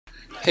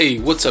Hey,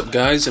 what's up,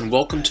 guys, and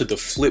welcome to the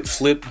Flip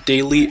Flip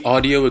Daily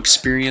Audio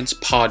Experience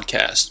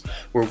Podcast,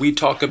 where we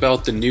talk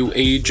about the new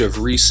age of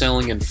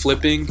reselling and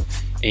flipping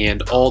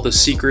and all the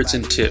secrets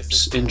and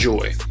tips.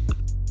 Enjoy.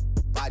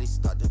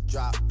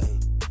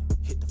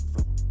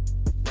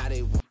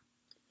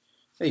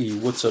 Hey,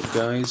 what's up,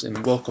 guys,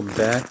 and welcome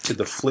back to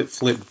the Flip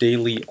Flip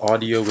Daily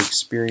Audio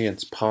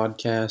Experience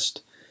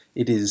Podcast.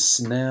 It is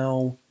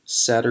now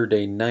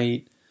Saturday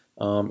night.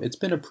 It's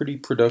been a pretty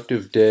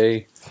productive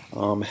day.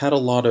 Had a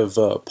lot of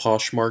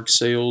Poshmark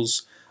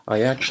sales.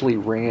 I actually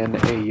ran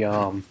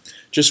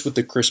just with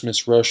the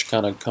Christmas rush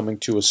kind of coming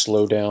to a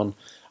slowdown,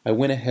 I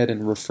went ahead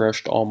and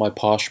refreshed all my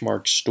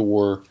Poshmark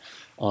store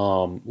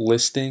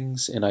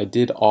listings, and I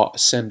did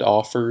send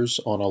offers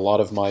on a lot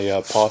of my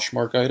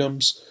Poshmark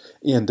items.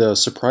 And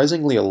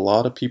surprisingly, a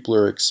lot of people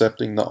are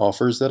accepting the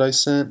offers that I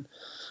sent,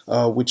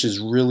 which is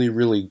really,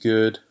 really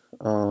good.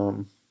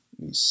 Let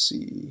me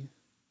see.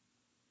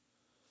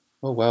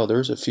 Oh wow,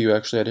 there's a few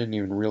actually I didn't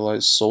even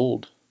realize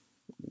sold.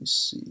 Let me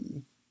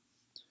see.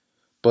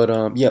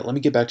 But yeah, let me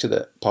get back to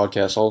the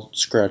podcast. I'll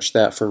scratch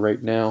that for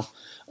right now.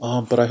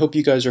 But I hope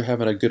you guys are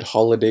having a good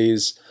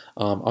holidays.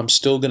 I'm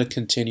still going to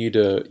continue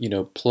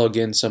to, plug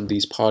in some of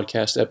these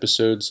podcast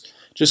episodes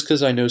just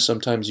because I know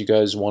sometimes you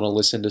guys want to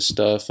listen to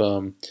stuff,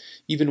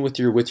 even with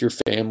your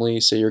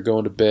family. Say you're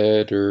going to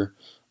bed or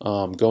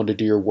going to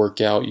do your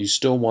workout, you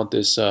still want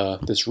this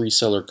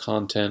reseller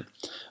content.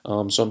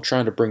 So I'm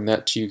trying to bring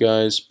that to you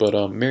guys.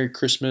 But Merry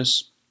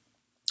Christmas.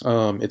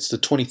 It's the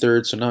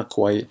 23rd, so not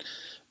quite.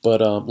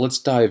 But let's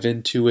dive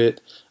into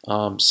it.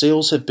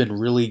 Sales have been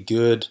really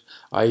good.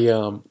 I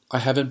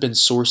haven't been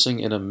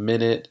sourcing in a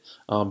minute,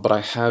 but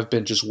I have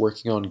been just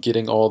working on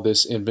getting all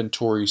this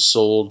inventory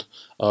sold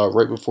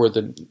right before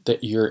the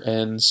year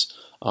ends.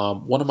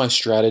 One of my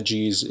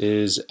strategies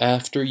is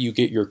after you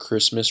get your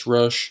Christmas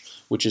rush,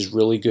 which is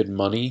really good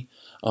money,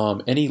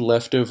 any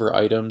leftover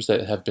items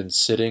that have been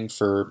sitting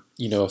for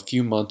a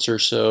few months or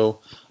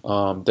so,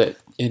 that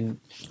in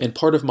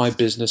part of my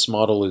business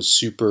model is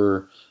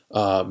super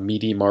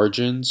meaty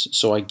margins,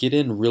 so I get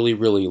in really,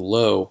 really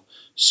low,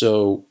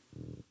 so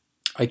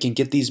I can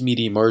get these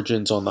meaty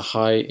margins on the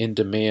high in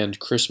demand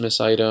Christmas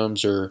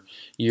items or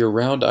year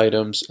round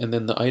items, and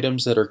then the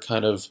items that are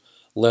kind of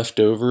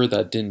left over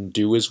that didn't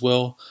do as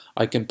well,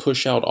 I can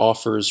push out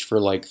offers for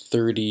like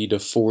 30 to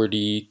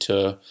 40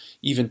 to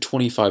even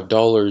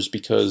 $25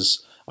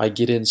 because I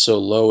get in so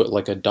low at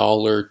like $1,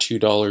 $2,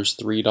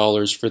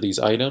 $3 for these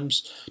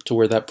items to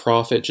where that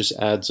profit just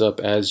adds up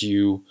as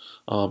you.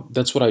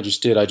 That's what I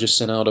just did. I just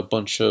sent out a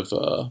bunch of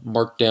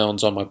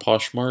markdowns on my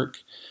Poshmark.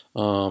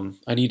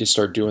 I need to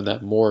start doing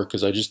that more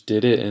because I just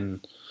did it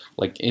and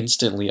like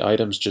instantly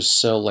items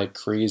just sell like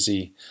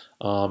crazy.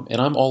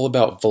 And I'm all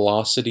about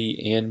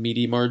velocity and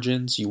meaty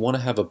margins. You want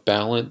to have a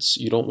balance.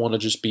 You don't want to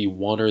just be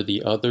one or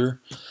the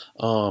other.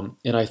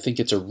 And I think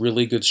it's a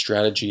really good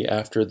strategy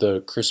after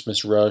the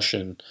Christmas rush.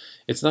 And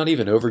it's not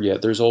even over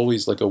yet. There's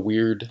always like a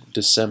weird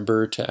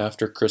December to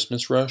after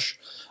Christmas rush.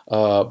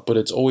 But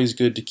it's always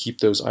good to keep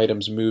those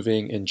items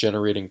moving and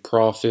generating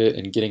profit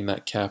and getting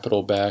that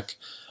capital back,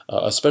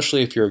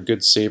 especially if you're a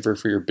good saver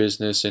for your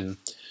business and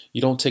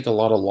you don't take a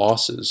lot of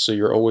losses. So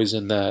you're always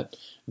in that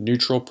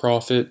neutral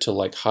profit to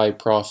like high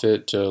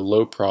profit to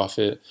low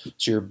profit.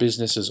 So your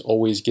business is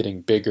always getting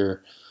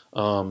bigger.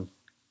 A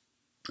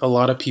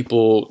lot of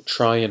people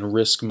try and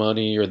risk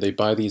money or they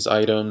buy these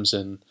items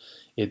and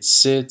it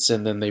sits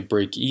and then they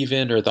break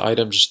even or the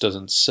item just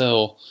doesn't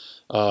sell.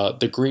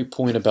 The great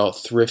point about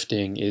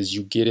thrifting is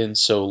you get in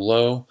so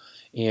low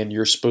and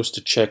you're supposed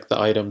to check the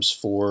items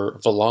for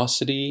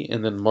velocity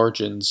and then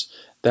margins.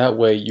 That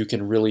way you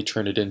can really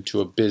turn it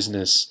into a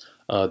business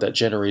that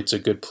generates a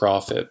good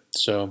profit.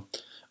 So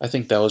I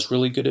think that was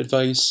really good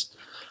advice.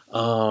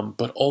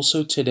 But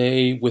also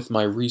today with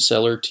my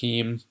reseller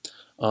team,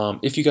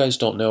 if you guys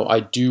don't know, I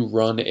do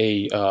run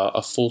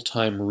a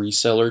full-time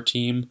reseller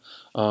team.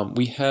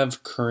 We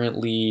have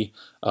currently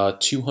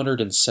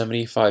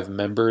 275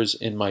 members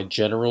in my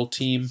general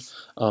team,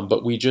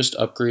 but we just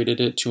upgraded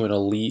it to an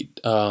elite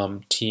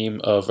team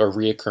of a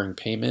reoccurring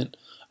payment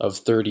of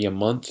 30 a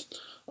month.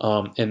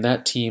 And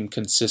that team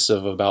consists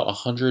of about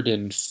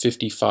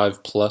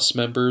 155 plus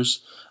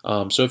members.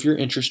 So if you're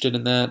interested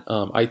in that,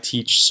 I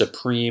teach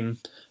Supreme,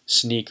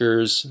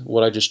 sneakers,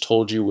 what I just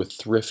told you with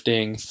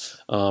thrifting,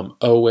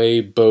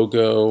 OA,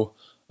 BOGO,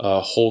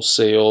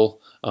 wholesale.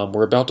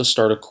 We're about to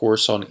start a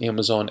course on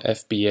Amazon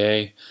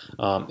FBA,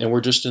 and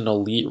we're just an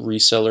elite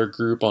reseller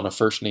group on a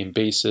first name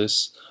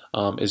basis,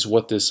 is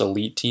what this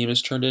elite team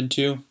has turned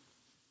into.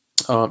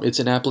 It's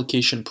an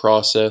application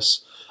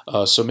process.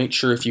 So make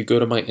sure if you go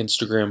to my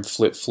Instagram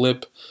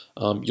flip,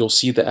 you'll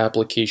see the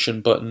application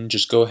button.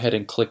 Just go ahead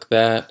and click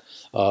that,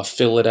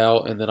 fill it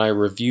out, and then I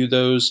review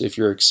those. If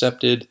you're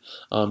accepted,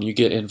 you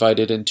get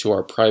invited into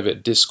our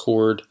private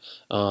Discord,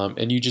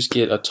 and you just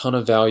get a ton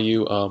of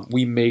value.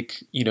 We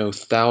make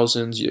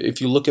thousands.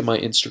 If you look at my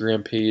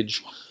Instagram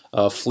page,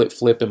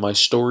 flip in my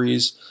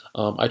stories,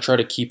 I try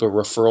to keep a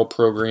referral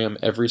program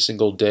every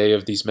single day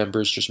of these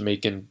members just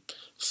making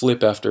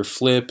flip after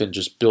flip and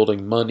just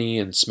building money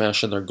and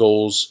smashing their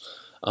goals.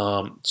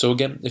 So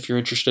again, if you're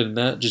interested in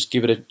that, just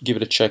give it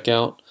a check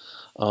out.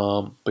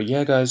 But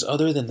yeah, guys,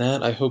 other than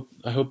that, I hope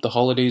the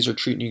holidays are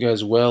treating you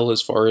guys well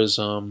as far as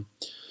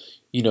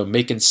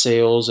making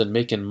sales and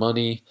making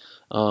money.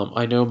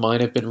 I know mine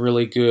have been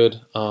really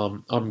good.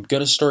 I'm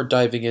gonna start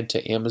diving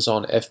into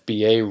Amazon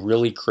FBA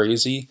really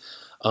crazy.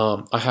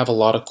 I have a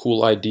lot of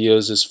cool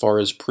ideas as far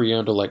as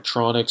pre-owned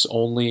electronics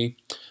only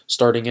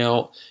starting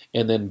out,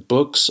 and then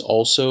books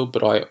also.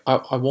 But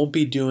I won't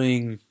be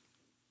doing.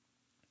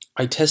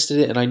 I tested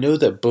it, and I know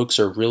that books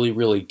are really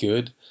really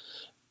good,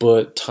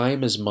 but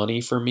time is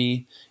money for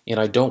me, and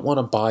I don't want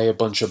to buy a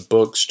bunch of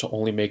books to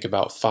only make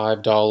about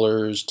 $5,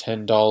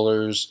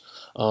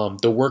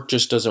 $10. The work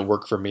just doesn't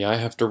work for me. I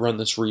have to run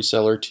this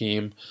reseller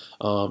team.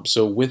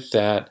 So with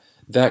that,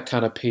 that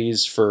kind of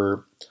pays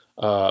for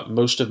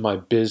most of my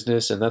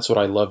business, and that's what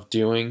I love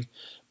doing.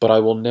 But I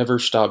will never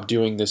stop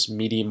doing this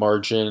meaty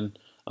margin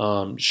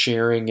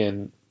sharing,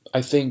 and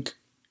I think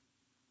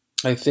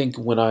I think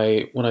when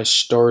I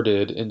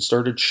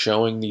started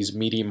showing these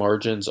meaty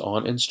margins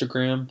on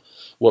Instagram,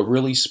 what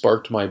really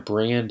sparked my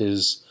brand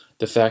is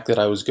the fact that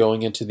I was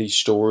going into these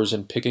stores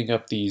and picking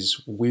up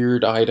these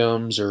weird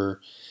items or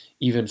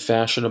even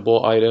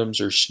fashionable items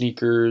or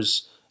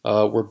sneakers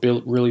were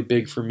really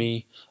big for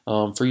me.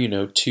 For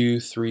 2,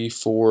 3,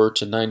 4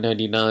 to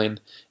 9.99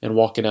 and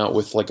walking out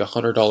with like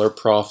 $100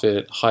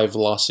 profit, high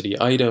velocity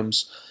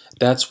items.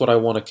 That's what I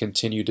want to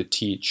continue to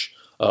teach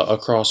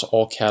across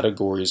all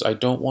categories. I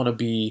don't want to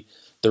be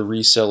the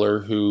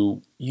reseller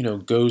who,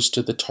 goes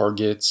to the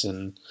Targets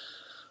and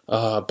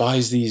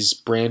buys these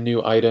brand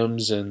new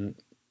items and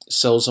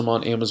sells them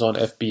on Amazon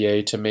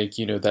FBA to make,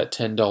 that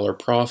 $10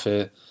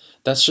 profit.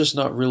 That's just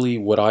not really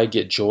what I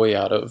get joy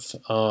out of.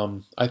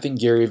 I think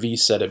Gary Vee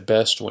said it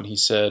best when he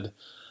said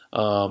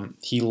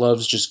he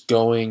loves just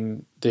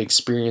the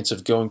experience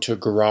of going to a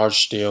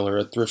garage sale or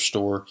a thrift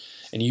store,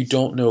 and you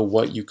don't know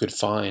what you could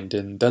find.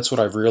 And that's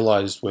what I've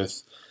realized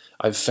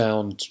I've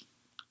found,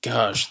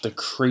 gosh, the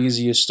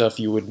craziest stuff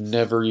you would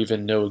never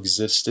even know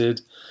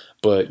existed,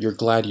 but you're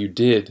glad you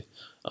did.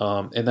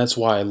 And that's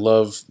why I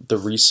love the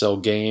resale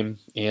game,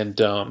 and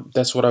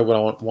that's what I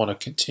would want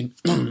to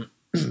continue.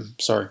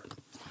 Sorry,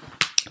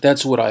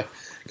 that's what I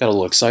got a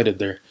little excited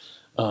there.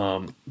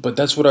 But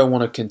that's what I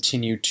want to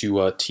continue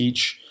to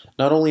teach,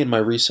 not only in my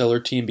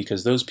reseller team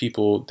because those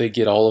people they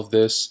get all of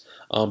this,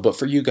 but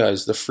for you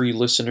guys, the free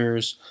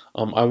listeners,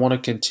 I want to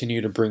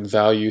continue to bring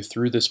value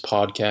through this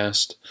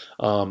podcast,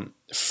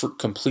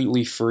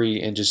 completely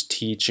free, and just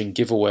teach and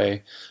give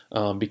away.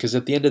 Because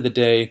at the end of the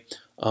day,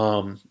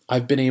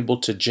 I've been able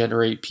to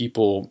generate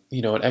people,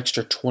 an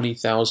extra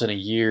 20,000 a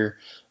year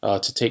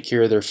to take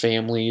care of their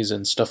families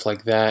and stuff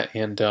like that,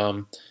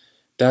 and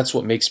that's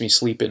what makes me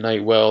sleep at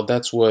night well.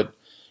 That's what,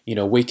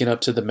 waking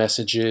up to the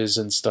messages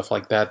and stuff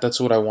like that. That's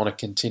what I want to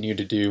continue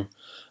to do.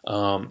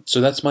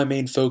 So that's my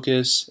main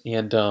focus,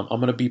 and I'm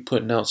going to be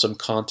putting out some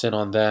content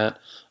on that.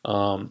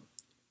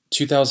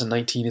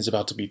 2019 is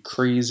about to be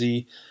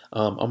crazy.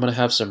 I'm going to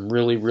have some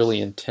really, really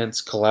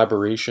intense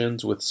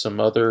collaborations with some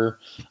other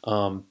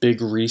big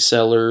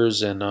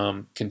resellers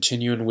and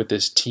continuing with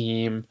this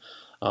team.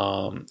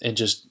 And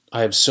just,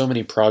 I have so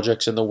many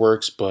projects in the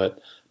works, but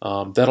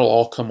that'll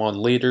all come on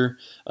later.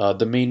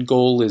 The main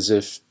goal is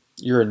if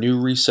you're a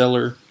new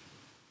reseller,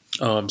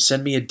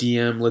 send me a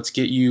DM. Let's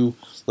get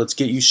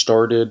you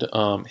started.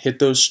 Hit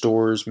those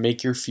stores,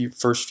 make your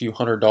first few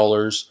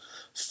 $100,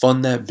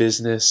 fund that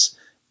business,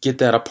 get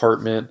that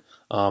apartment.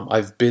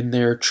 I've been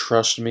there,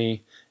 trust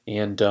me,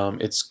 and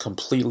it's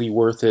completely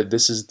worth it.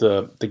 This is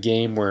the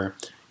game where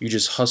you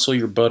just hustle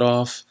your butt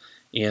off,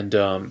 and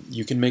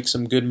you can make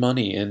some good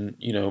money,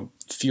 and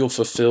feel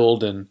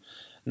fulfilled, and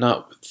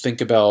not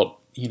think about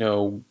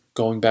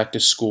going back to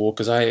school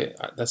because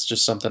that's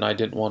just something I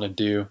didn't want to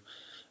do.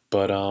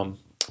 But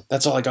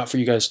that's all I got for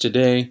you guys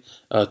today.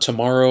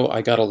 Tomorrow,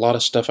 I got a lot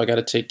of stuff I got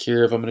to take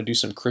care of. I'm going to do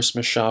some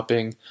Christmas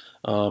shopping,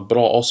 but I'll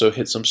also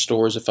hit some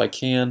stores if I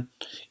can.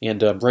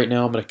 And right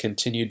now, I'm going to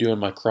continue doing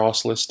my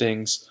cross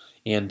listings.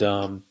 And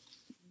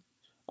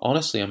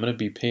honestly, I'm going to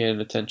be paying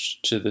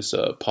attention to this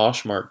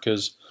Poshmark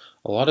because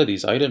a lot of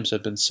these items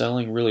have been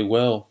selling really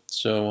well.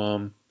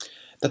 So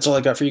that's all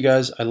I got for you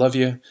guys. I love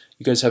you.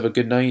 You guys have a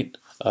good night.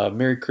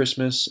 Merry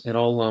Christmas, and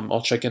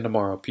I'll check in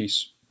tomorrow.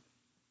 Peace.